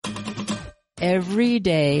Every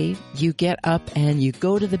day you get up and you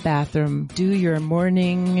go to the bathroom, do your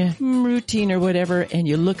morning routine or whatever, and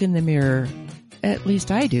you look in the mirror. At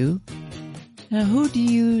least I do. Now, who do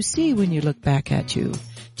you see when you look back at you?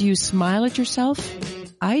 Do you smile at yourself?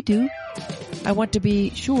 I do. I want to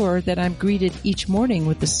be sure that I'm greeted each morning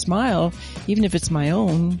with a smile, even if it's my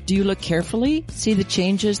own. Do you look carefully? See the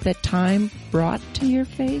changes that time brought to your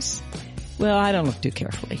face? Well, I don't look too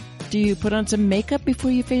carefully. Do you put on some makeup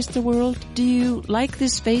before you face the world? Do you like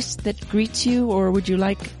this face that greets you, or would you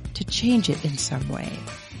like to change it in some way?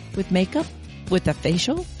 With makeup? With a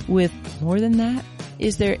facial? With more than that?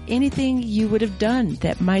 Is there anything you would have done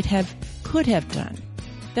that could have done,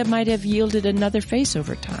 that might have yielded another face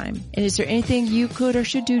over time? And is there anything you could or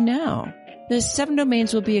should do now? The 7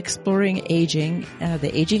 domains will be exploring aging,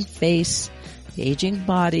 the aging face, the aging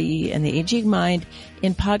body, and the aging mind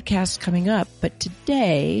in podcasts coming up. But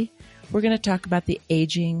today, we're going to talk about the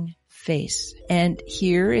aging face. And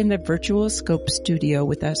here in the virtual scope studio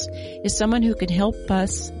with us is someone who can help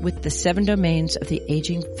us with the 7 domains of the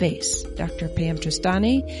aging face. Dr. Payam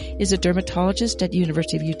Tristani is a dermatologist at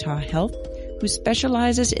University of Utah Health who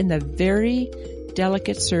specializes in the very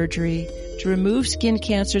delicate surgery to remove skin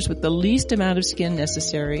cancers with the least amount of skin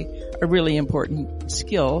necessary, a really important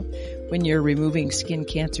skill when you're removing skin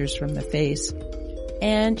cancers from the face.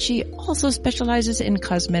 And she also specializes in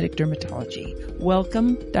cosmetic dermatology.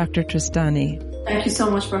 Welcome, Dr. Tristani. Thank you so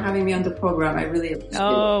much for having me on the program. I really appreciate it.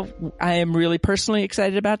 Oh, I am really personally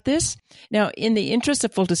excited about this. Now, in the interest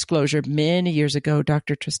of full disclosure, many years ago,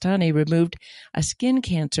 Dr. Tristani removed a skin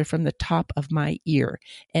cancer from the top of my ear.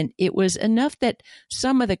 And it was enough that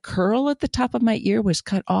some of the curl at the top of my ear was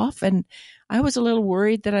cut off. And I was a little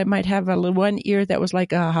worried that I might have one ear that was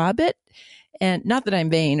like a hobbit. And not that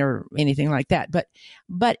I'm vain or anything like that,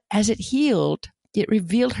 but as it healed, it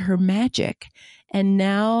revealed her magic. And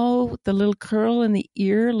now the little curl in the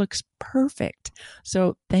ear looks perfect.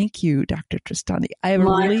 So thank you, Dr. Tristani. I have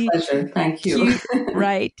My a really pleasure. Thank you. cute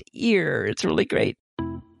right ear. It's really great.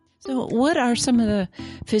 So what are some of the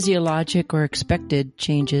physiologic or expected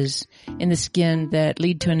changes in the skin that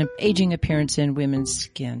lead to an aging appearance in women's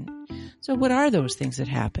skin? So what are those things that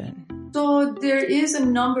happen? So there is a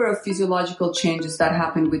number of physiological changes that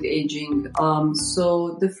happen with aging.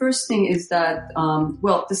 So the first thing is that,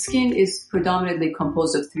 the skin is predominantly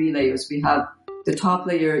composed of 3 layers. We have the top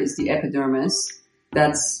layer is the epidermis.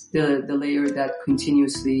 That's the layer that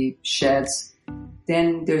continuously sheds.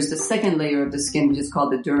 Then there's the second layer of the skin, which is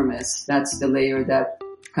called the dermis. That's the layer that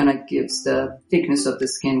kind of gives the thickness of the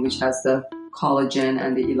skin, which has the collagen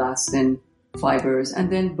and the elastin fibers.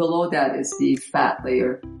 And then below that is the fat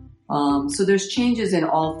layer. So there's changes in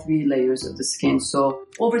all 3 layers of the skin. So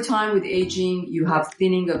over time with aging, you have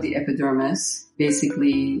thinning of the epidermis.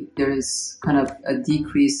 Basically, there is kind of a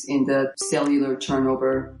decrease in the cellular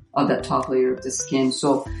turnover of that top layer of the skin.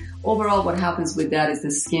 So overall, what happens with that is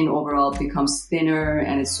the skin overall becomes thinner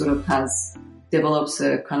and it sort of develops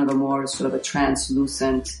a kind of a more sort of a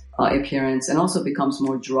translucent appearance and also becomes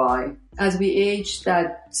more dry. As we age,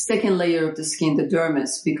 that second layer of the skin, the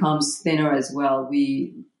dermis, becomes thinner as well.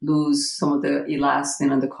 We lose some of the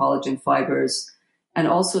elastin and the collagen fibers. And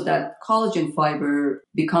also that collagen fiber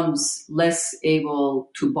becomes less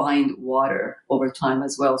able to bind water over time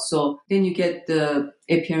as well. So then you get the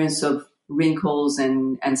appearance of wrinkles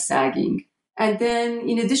and sagging. And then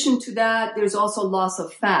in addition to that, there's also loss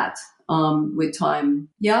of fat. With time.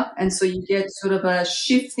 Yeah. And so you get sort of a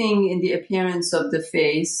shifting in the appearance of the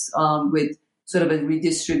face, with sort of a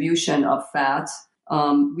redistribution of fat.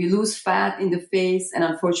 We lose fat in the face and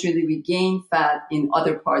unfortunately we gain fat in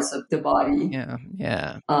other parts of the body.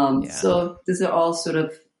 Yeah. So these are all sort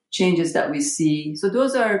of changes that we see. So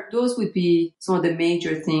those would be some of the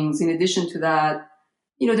major things. In addition to that,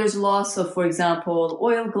 there's loss of, for example,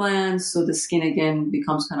 oil glands. So the skin again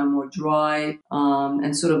becomes kind of more dry,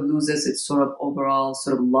 and sort of loses its sort of overall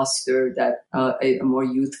sort of luster that a more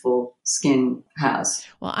youthful skin has.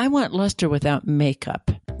 Well, I want luster without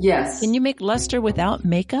makeup. Yes. Can you make luster without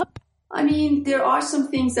makeup? I mean, there are some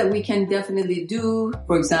things that we can definitely do.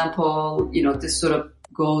 For example, this sort of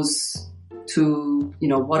goes to,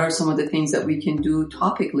 what are some of the things that we can do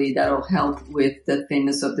topically that'll help with the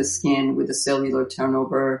thinness of the skin, with the cellular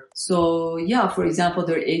turnover. So yeah, for example,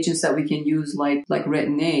 there are agents that we can use like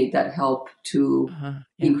retin-A that help to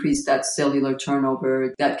increase that cellular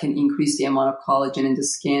turnover, that can increase the amount of collagen in the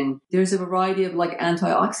skin. There's a variety of like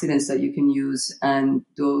antioxidants that you can use, and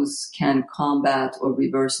those can combat or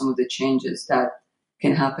reverse some of the changes that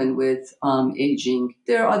can happen with aging.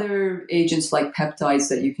 There are other agents like peptides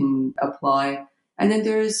that you can apply. And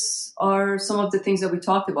then are some of the things that we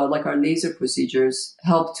talked about, like our laser procedures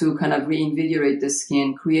help to kind of reinvigorate the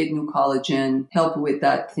skin, create new collagen, help with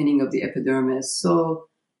that thinning of the epidermis. So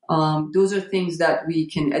those are things that we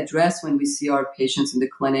can address when we see our patients in the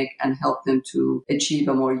clinic and help them to achieve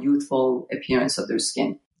a more youthful appearance of their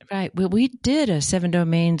skin. Right. Well, we did a 7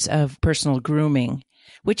 domains of personal grooming,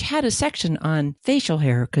 which had a section on facial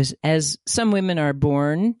hair, because as some women are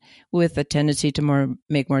born with a tendency to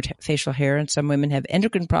make more facial hair, and some women have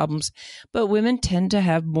endocrine problems, but women tend to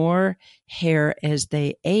have more hair as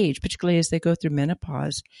they age, particularly as they go through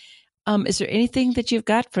menopause. Is there anything that you've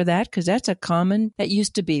got for that? Because that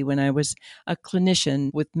used to be when I was a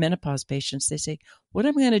clinician with menopause patients. They say, what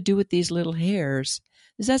am I going to do with these little hairs?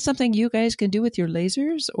 Is that something you guys can do with your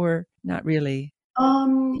lasers or not really?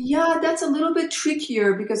 Yeah, that's a little bit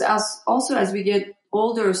trickier because as we get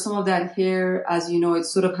older, some of that hair, as you know, it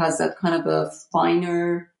sort of has that kind of a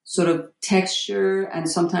finer sort of texture, and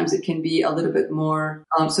sometimes it can be a little bit more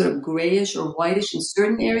sort of grayish or whitish in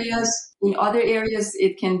certain areas. In other areas,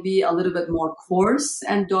 it can be a little bit more coarse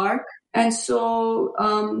and dark. And so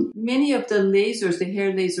many of the lasers, the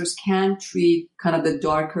hair lasers, can treat kind of the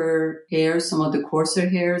darker hair, some of the coarser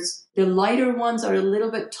hairs. The lighter ones are a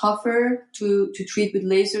little bit tougher to treat with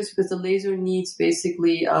lasers because the laser needs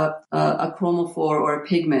basically a chromophore or a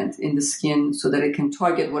pigment in the skin so that it can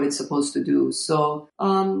target what it's supposed to do. So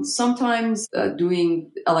sometimes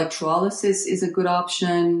doing electrolysis is a good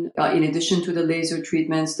option. In addition to the laser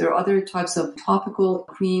treatments, there are other types of topical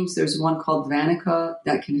creams. There's one called Vanica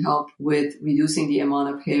that can help with reducing the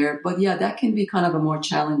amount of hair. But yeah, that can be kind of a more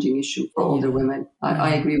challenging issue for older women.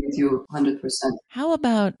 I agree with you 100%. How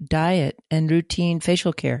about diet and routine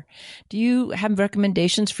facial care? Do you have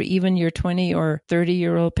recommendations for even your 20 or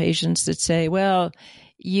 30-year-old patients that say, well,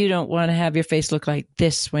 you don't want to have your face look like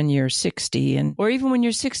this when you're 60, or even when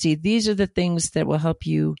you're 60, these are the things that will help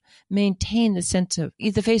you maintain the sense of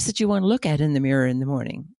the face that you want to look at in the mirror in the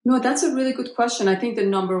morning? No, that's a really good question. I think the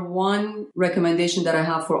number one recommendation that I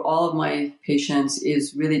have for all of my patients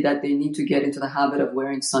is really that they need to get into the habit of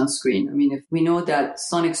wearing sunscreen. I mean, if we know that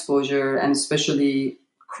sun exposure, and especially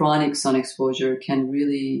chronic sun exposure, can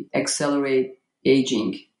really accelerate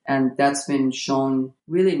aging. And that's been shown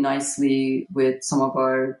really nicely with some of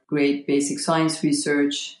our great basic science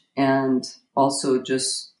research and also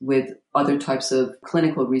just with other types of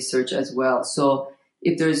clinical research as well. So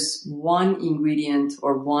if there's one ingredient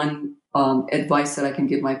or one advice that I can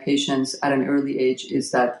give my patients at an early age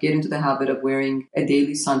is that get into the habit of wearing a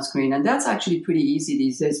daily sunscreen. And that's actually pretty easy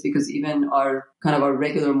these days because even our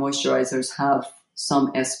regular moisturizers have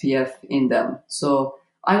some SPF in them. So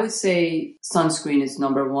I would say sunscreen is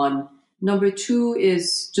number one. Number two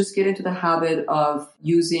is just get into the habit of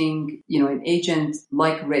using, an agent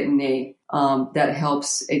like Retin-A that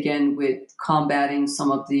helps, again, with combating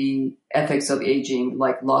some of the effects of aging,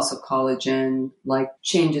 like loss of collagen, like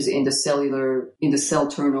changes in the cell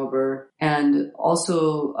turnover, and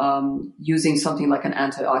also using something like an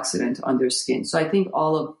antioxidant on their skin. So I think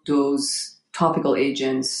all of those topical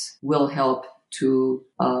agents will help to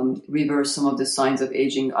reverse some of the signs of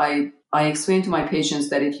aging. I explain to my patients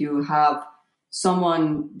that if you have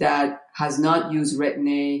someone that has not used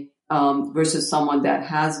Retin-A versus someone that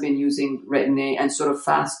has been using Retin-A and sort of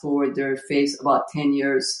fast forward their face about 10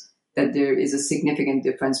 years, that there is a significant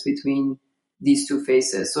difference between these two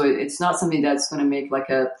faces. So it's not something that's going to make like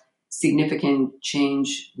a significant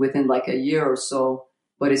change within like a year or so,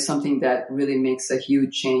 but it's something that really makes a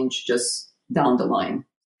huge change just down the line.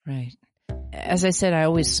 Right. As I said, I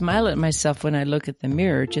always smile at myself when I look at the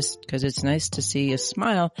mirror just because it's nice to see a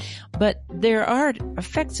smile. But there are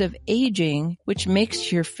effects of aging which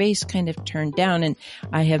makes your face kind of turn down. And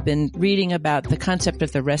I have been reading about the concept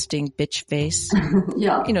of the resting bitch face.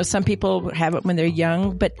 Yeah. Some people have it when they're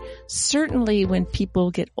young, but certainly when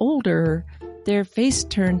people get older, their face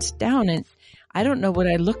turns down. And I don't know what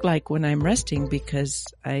I look like when I'm resting because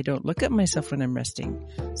I don't look at myself when I'm resting.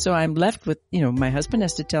 So I'm left with, my husband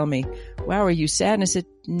has to tell me, wow, are you sad? And I said,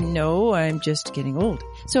 no, I'm just getting old.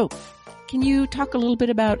 So can you talk a little bit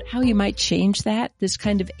about how you might change this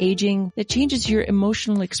kind of aging that changes your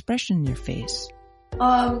emotional expression in your face?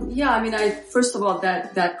 First of all,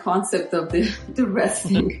 that concept of the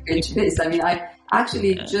resting bitch face, I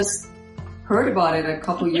actually just heard about it a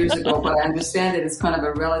couple years ago, but I understand that it's kind of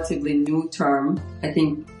a relatively new term. I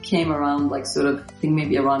think came around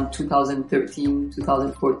maybe around 2013,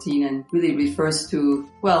 2014, and really refers to,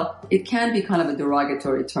 it can be kind of a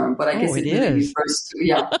derogatory term, but I guess it really refers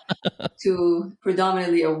to, to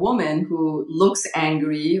predominantly a woman who looks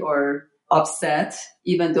angry or upset,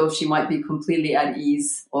 even though she might be completely at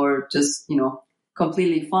ease or just,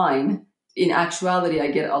 completely fine. in actuality,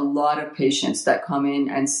 I get a lot of patients that come in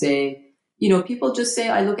and say, people just say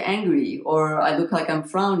I look angry or I look like I'm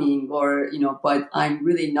frowning or, but I'm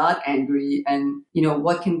really not angry. And,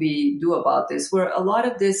 what can we do about this? Where a lot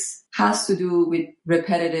of this has to do with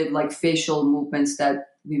repetitive, like facial movements that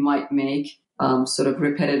we might make, sort of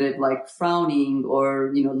repetitive, like frowning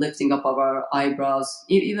or, lifting up of our eyebrows,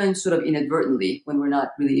 even sort of inadvertently when we're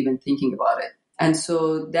not really even thinking about it. And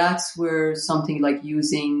so that's where something like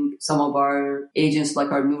using some of our agents,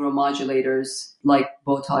 like our neuromodulators, like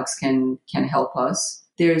Botox can help us.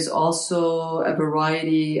 There's also a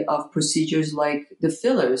variety of procedures like the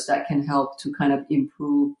fillers that can help to kind of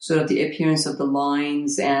improve sort of the appearance of the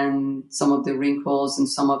lines and some of the wrinkles and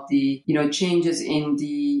some of the, changes in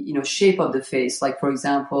the, shape of the face. Like, for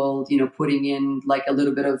example, putting in like a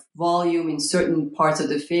little bit of volume in certain parts of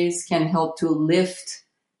the face can help to lift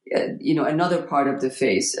another part of the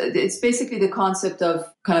face. It's basically the concept of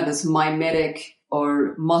kind of this mimetic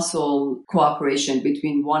or muscle cooperation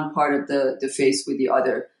between one part of the face with the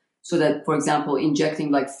other. So that, for example,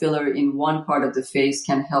 injecting like filler in one part of the face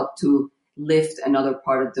can help to lift another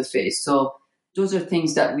part of the face. So those are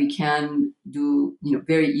things that we can do,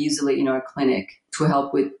 very easily in our clinic to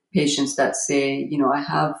help with patients that say, I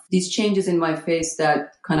have these changes in my face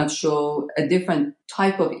that kind of show a different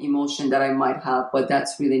type of emotion that I might have, but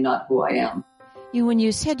that's really not who I am. When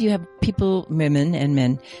you said you have people, women and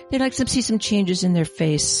men, they'd like to see some changes in their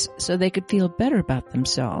face so they could feel better about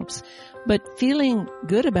themselves. But feeling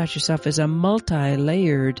good about yourself is a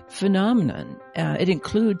multi-layered phenomenon. It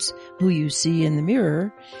includes who you see in the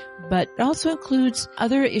mirror, but also includes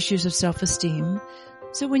other issues of self-esteem.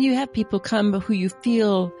 So when you have people come who you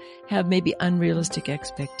feel have maybe unrealistic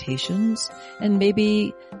expectations, and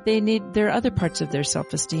maybe there are other parts of their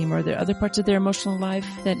self-esteem or there are other parts of their emotional life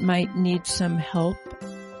that might need some help.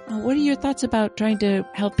 What are your thoughts about trying to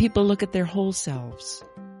help people look at their whole selves?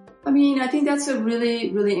 I think that's a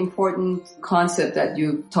really, really important concept that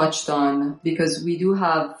you touched on, because we do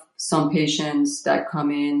have some patients that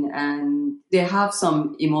come in and they have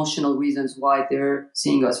some emotional reasons why they're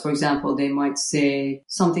seeing us. For example, they might say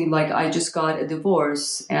something like, I just got a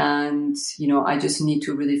divorce and, I just need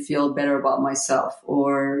to really feel better about myself.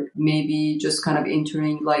 Or maybe just kind of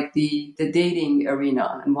entering like the dating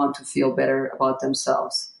arena and want to feel better about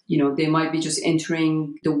themselves. They might be just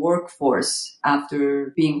entering the workforce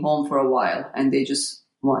after being home for a while and they just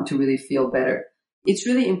want to really feel better. It's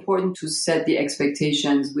really important to set the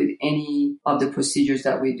expectations with any of the procedures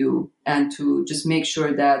that we do and to just make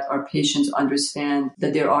sure that our patients understand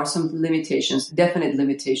that there are some limitations, definite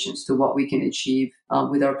limitations to what we can achieve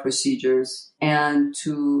with our procedures, and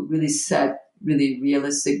to really set really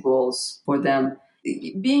realistic goals for them.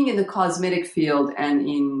 Being in the cosmetic field and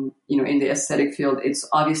in the aesthetic field, it's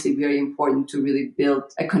obviously very important to really build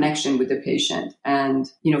a connection with the patient and,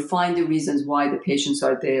 find the reasons why the patients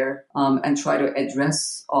are there, and try to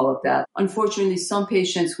address all of that. Unfortunately, some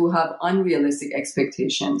patients who have unrealistic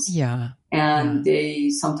expectations. They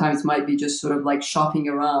sometimes might be just sort of like shopping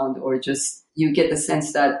around, or just you get the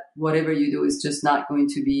sense that whatever you do is just not going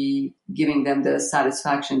to be giving them the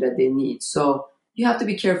satisfaction that they need. So you have to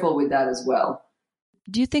be careful with that as well.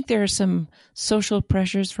 Do you think there are some social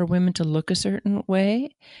pressures for women to look a certain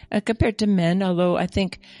way compared to men? Although I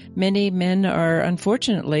think many men are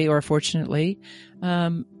unfortunately or fortunately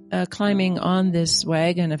climbing on this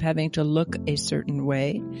wagon of having to look a certain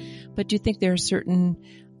way. But do you think there are certain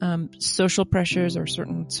social pressures or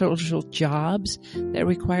certain social jobs that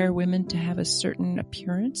require women to have a certain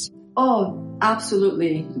appearance? Oh,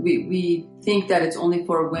 absolutely. We think that it's only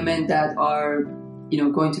for women that are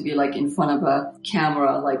going to be like in front of a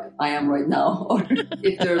camera like I am right now, or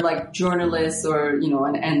if they're like journalists or,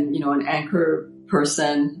 an anchor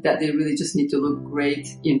person, that they really just need to look great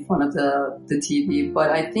in front of the TV. But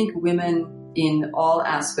I think women in all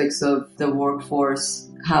aspects of the workforce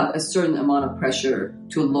have a certain amount of pressure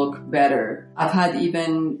to look better. I've had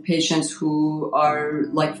even patients who are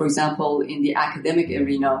like, for example, in the academic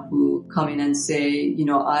arena, who come in and say,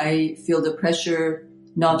 I feel the pressure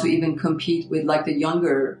not to even compete with like the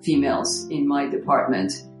younger females in my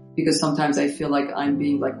department, because sometimes I feel like I'm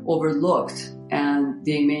being like overlooked and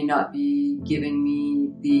they may not be giving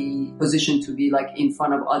me the position to be like in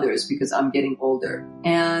front of others because I'm getting older.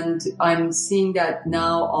 And I'm seeing that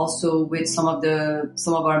now also with some of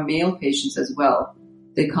our male patients as well.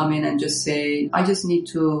 They come in and just say, I just need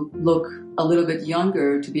to look a little bit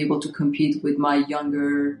younger to be able to compete with my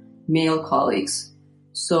younger male colleagues.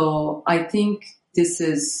 So I think this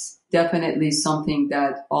is definitely something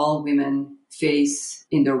that all women face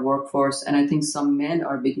in their workforce. And I think some men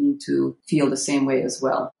are beginning to feel the same way as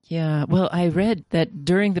well. Yeah. Well, I read that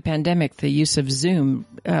during the pandemic, the use of Zoom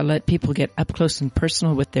let people get up close and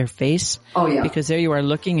personal with their face. Oh, yeah. Because there you are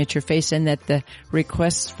looking at your face, and that the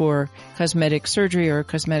requests for cosmetic surgery or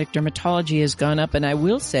cosmetic dermatology has gone up. And I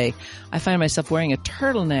will say, I find myself wearing a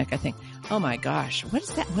turtleneck. I think, oh my gosh, what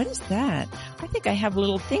is that? What is that? I think I have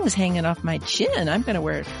little things hanging off my chin. I'm going to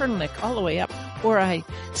wear a turtleneck all the way up. Or I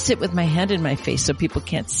sit with my hand in my face so people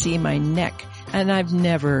can't see my neck. And I've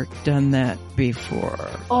never done that before.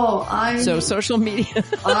 So social media.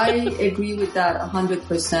 I agree with that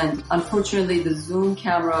 100%. Unfortunately, the Zoom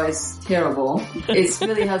camera is terrible. It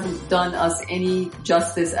really hasn't done us any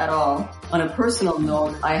justice at all. On a personal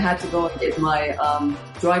note, I had to go and get my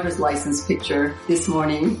driver's license picture this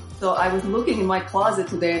morning. So I was looking in my closet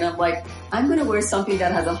today and I'm like, I'm going to wear something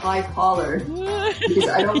that has a high collar because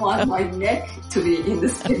I don't want my neck to be in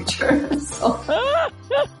this picture. So.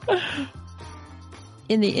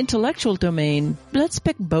 In the intellectual domain, let's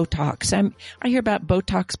pick Botox. I hear about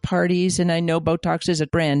Botox parties, and I know Botox is a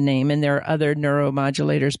brand name, and there are other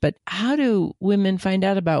neuromodulators, but how do women find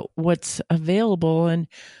out about what's available and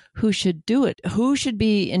who should do it? Who should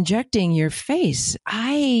be injecting your face?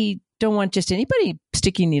 I don't want just anybody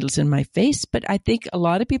sticking needles in my face, but I think a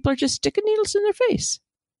lot of people are just sticking needles in their face.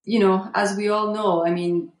 You know, as we all know, I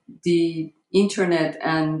mean, the internet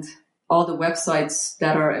and all the websites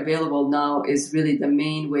that are available now is really the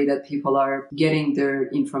main way that people are getting their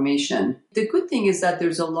information. The good thing is that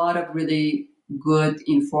there's a lot of really good,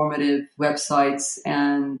 informative websites,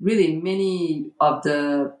 and really many of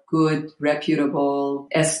the good, reputable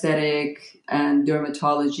aesthetic and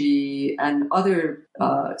dermatology and other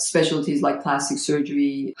specialties like plastic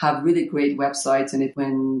surgery have really great websites. And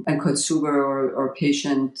when a consumer or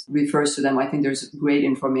patient refers to them, I think there's great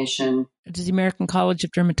information. Does the American College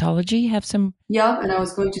of Dermatology have some? Yeah, and I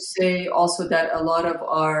was going to say also that a lot of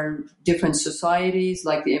our different societies,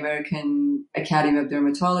 like the American Academy of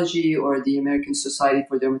Dermatology or the American Society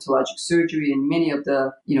for Dermatologic Surgery, and many of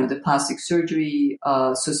the, the plastic surgery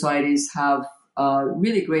societies have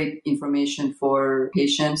really great information for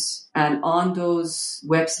patients. And on those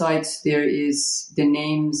websites, there is the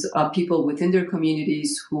names of people within their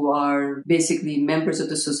communities who are basically members of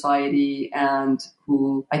the society, and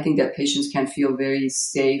who I think that patients can feel very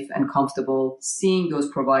safe and comfortable seeing those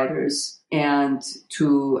providers and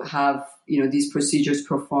to have, these procedures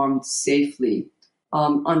performed safely.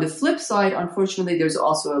 On the flip side, unfortunately, there's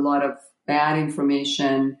also a lot of bad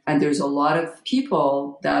information, and there's a lot of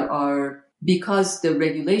people that are, because the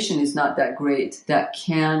regulation is not that great, that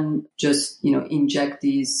can just, inject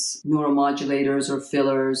these neuromodulators or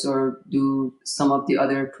fillers or do some of the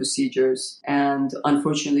other procedures. And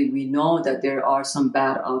unfortunately, we know that there are some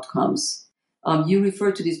bad outcomes. You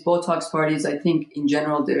refer to these Botox parties. I think in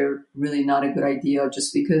general, they're really not a good idea,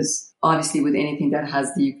 just because obviously with anything that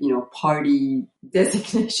has the, party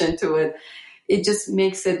designation to it, it just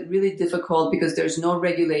makes it really difficult because there's no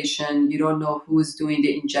regulation. You don't know who's doing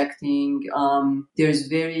the injecting. There's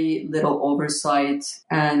very little oversight.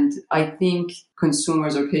 And I think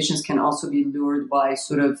consumers or patients can also be lured by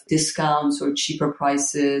sort of discounts or cheaper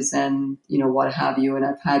prices and, what have you. And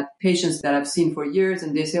I've had patients that I've seen for years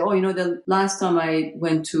and they say, the last time I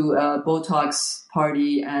went to a Botox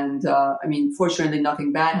party and, fortunately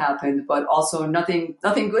nothing bad happened, but also nothing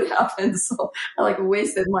good happened. So I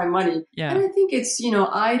wasted my money. Yeah. And I think it's,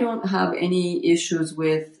 I don't have any issues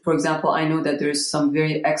with, for example, I know that there's some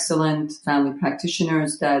very excellent family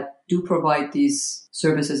practitioners that do provide these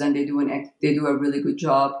services and they do a really good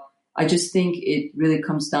job. I just think it really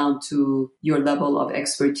comes down to your level of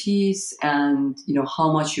expertise and,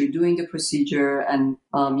 how much you're doing the procedure. And,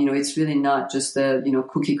 it's really not just a,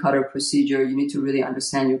 cookie cutter procedure. You need to really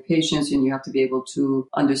understand your patients and you have to be able to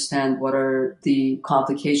understand what are the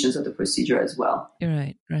complications of the procedure as well.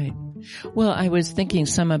 Right. Well, I was thinking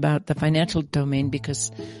some about the financial domain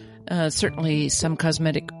because certainly some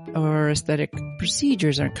cosmetic or aesthetic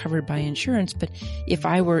procedures aren't covered by insurance. But if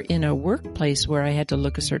I were in a workplace where I had to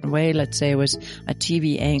look a certain way, let's say I was a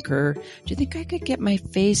TV anchor, do you think I could get my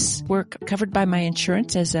face work covered by my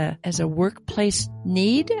insurance as a workplace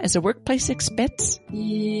need, as a workplaplace expense?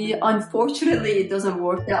 Unfortunately, it doesn't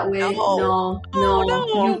work that way. No.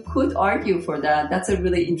 You could argue for that. That's a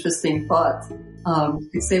really interesting thought. You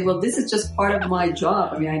could say, well, this is just part of my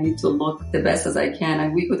job. I need to look the best as I can.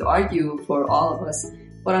 And we could argue for all of us.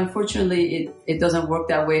 But unfortunately, it doesn't work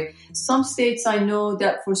that way. Some states I know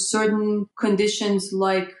that for certain conditions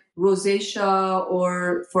like rosacea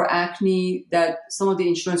or for acne that some of the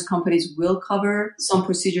insurance companies will cover some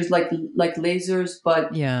procedures like lasers,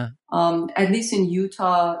 but Yeah. at least in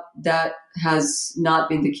Utah, that has not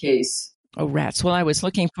been the case. Oh, rats. Well, I was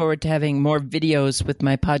looking forward to having more videos with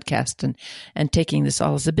my podcast and taking this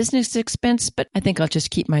all as a business expense, but I think I'll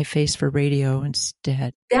just keep my face for radio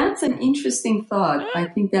instead. That's an interesting thought. I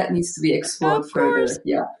think that needs to be explored further.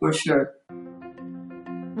 Yeah, for sure.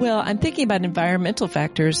 Well, I'm thinking about environmental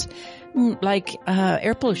factors like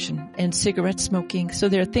air pollution and cigarette smoking. So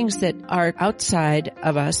there are things that are outside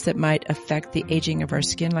of us that might affect the aging of our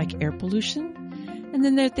skin, like air pollution. And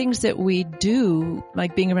then there are things that we do,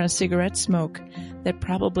 like being around cigarette smoke, that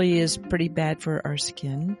probably is pretty bad for our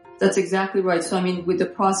skin. That's exactly right. So, I mean, with the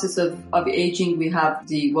process of aging, we have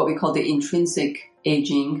what we call the intrinsic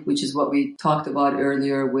aging, which is what we talked about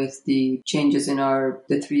earlier with the changes in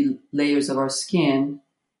the 3 layers of our skin.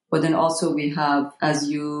 But then also we have, as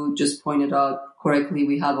you just pointed out correctly,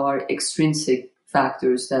 we have our extrinsic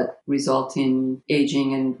factors that result in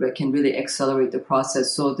aging and can really accelerate the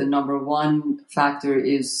process. So the number one factor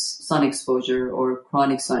is sun exposure or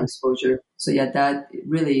chronic sun exposure. So yeah, that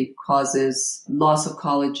really causes loss of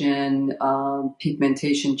collagen,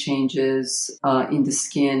 pigmentation changes in the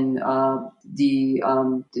skin,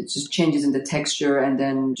 just changes in the texture, and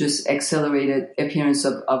then just accelerated appearance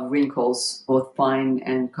of wrinkles, both fine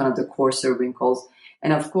and kind of the coarser wrinkles.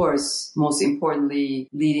 And of course, most importantly,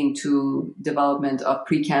 leading to development of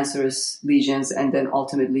precancerous lesions and then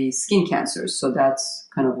ultimately skin cancers. So that's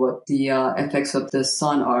kind of what the effects of the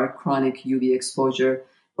sun are, chronic UV exposure,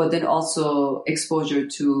 but then also exposure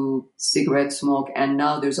to cigarette smoke. And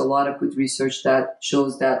now there's a lot of good research that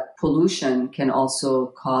shows that pollution can also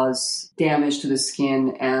cause damage to the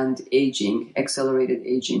skin and aging, accelerated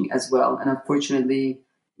aging as well. And unfortunately,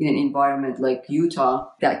 in an environment like Utah,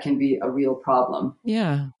 that can be a real problem.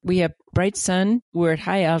 Yeah. We have bright sun. We're at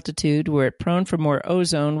high altitude. We're prone for more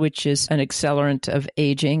ozone, which is an accelerant of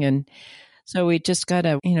aging. And so we just got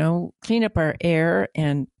to, clean up our air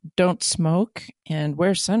and don't smoke and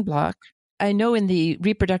wear sunblock. I know in the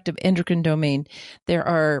reproductive endocrine domain, there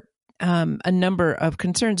are a number of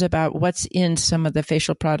concerns about what's in some of the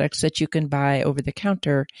facial products that you can buy over the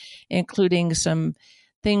counter, including some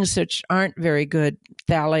things which aren't very good,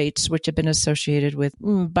 phthalates, which have been associated with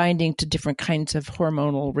binding to different kinds of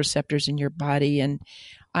hormonal receptors in your body. And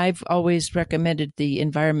I've always recommended the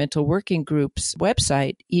Environmental Working Group's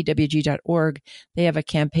website, ewg.org. They have a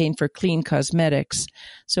campaign for clean cosmetics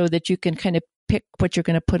so that you can kind of pick what you're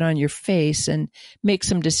going to put on your face and make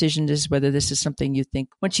some decisions as whether this is something you think.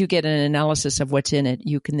 Once you get an analysis of what's in it,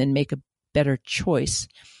 you can then make a better choice.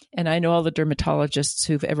 And I know all the dermatologists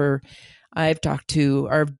I've talked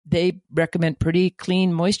to they recommend pretty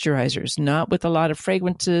clean moisturizers, not with a lot of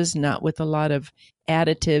fragrances, not with a lot of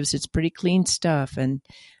additives. It's pretty clean stuff. And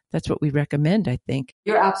that's what we recommend, I think.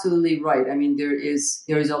 You're absolutely right. I mean, there is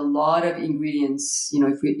a lot of ingredients.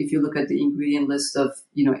 If you look at the ingredient list of,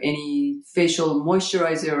 any facial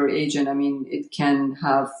moisturizer or agent, I mean, it can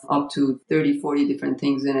have up to 30, 40 different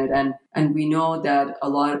things in it. And we know that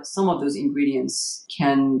some of those ingredients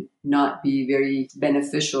can not be very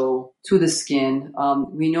beneficial to the skin.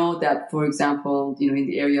 We know that, for example, in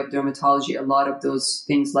the area of dermatology, a lot of those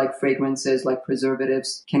things like fragrances, like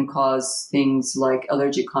preservatives, can cause things like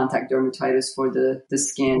allergic contact dermatitis for the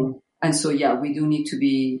skin. And so, yeah, we do need to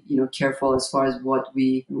be, careful as far as what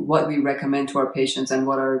we recommend to our patients and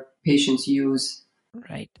what our patients use.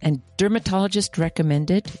 Right. And dermatologist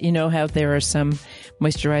recommended, how there are some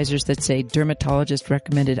moisturizers that say dermatologist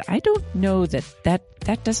recommended. I don't know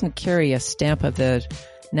that doesn't carry a stamp of the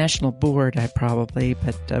national board, of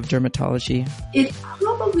dermatology. It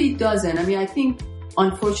probably doesn't. I mean, I think,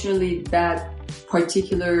 unfortunately, that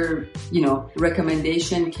particular,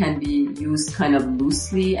 recommendation can be used kind of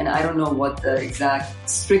loosely. And I don't know what the exact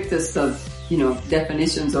strictest of,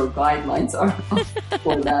 definitions or guidelines are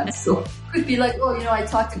for that. So it could be like, I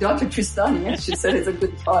talked to Dr. Tristani and she said it's a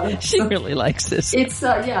good product. She really likes this. It's,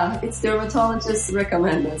 it's dermatologist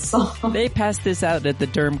recommended. So they passed this out at the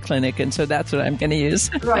derm clinic. And so that's what I'm going to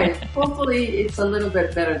use. Right. Hopefully it's a little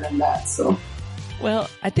bit better than that. So. Well,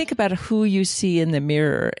 I think about who you see in the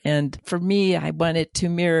mirror. And for me, I want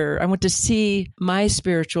to see my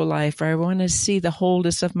spiritual life, or I want to see the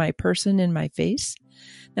wholeness of my person in my face.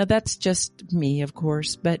 Now, that's just me, of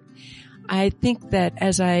course, but I think that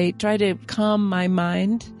as I try to calm my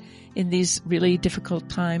mind in these really difficult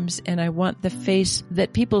times, and I want the face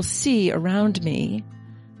that people see around me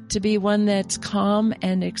to be one that's calm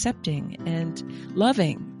and accepting and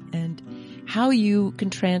loving, and how you can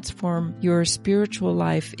transform your spiritual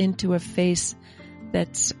life into a face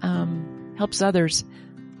that's helps others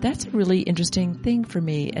that's a really interesting thing for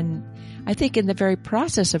me. And I think in the very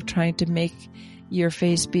process of trying to make your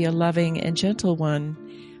face be a loving and gentle one,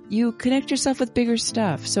 you connect yourself with bigger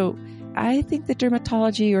stuff. So I think that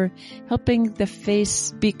dermatology, or helping the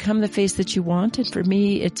face become the face that you want, and for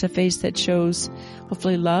me, it's a face that shows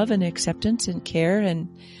hopefully love and acceptance and care. And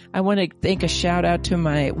I want to thank a shout out to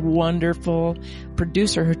my wonderful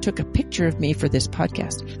producer who took a picture of me for this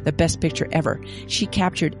podcast, the best picture ever. She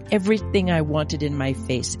captured everything I wanted in my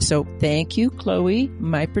face. So thank you, Chloe,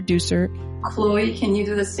 my producer. Chloe, can you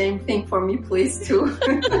do the same thing for me, please, too?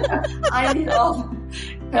 I need all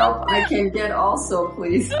the help I can get also,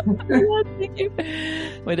 please. Thank you.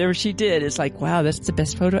 Whatever she did, it's like, wow, that's the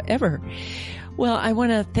best photo ever. Well, I want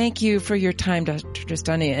to thank you for your time, Dr.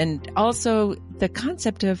 Tristani, and also the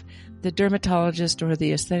concept of the dermatologist or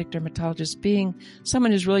the aesthetic dermatologist being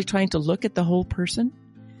someone who's really trying to look at the whole person,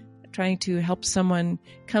 trying to help someone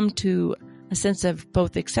come to a sense of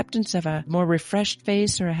both acceptance of a more refreshed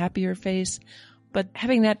face or a happier face, but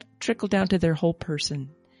having that trickle down to their whole person.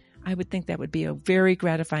 I would think that would be a very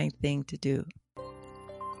gratifying thing to do.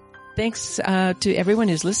 Thanks to everyone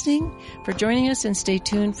who's listening for joining us, and stay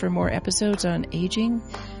tuned for more episodes on aging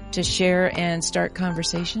to share and start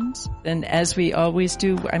conversations. And as we always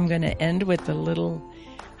do, I'm going to end with a little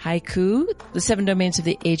haiku, the 7 domains of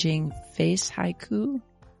the aging face haiku.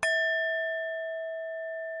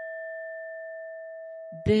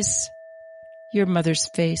 This, your mother's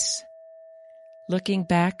face, looking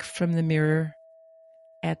back from the mirror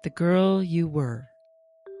at the girl you were.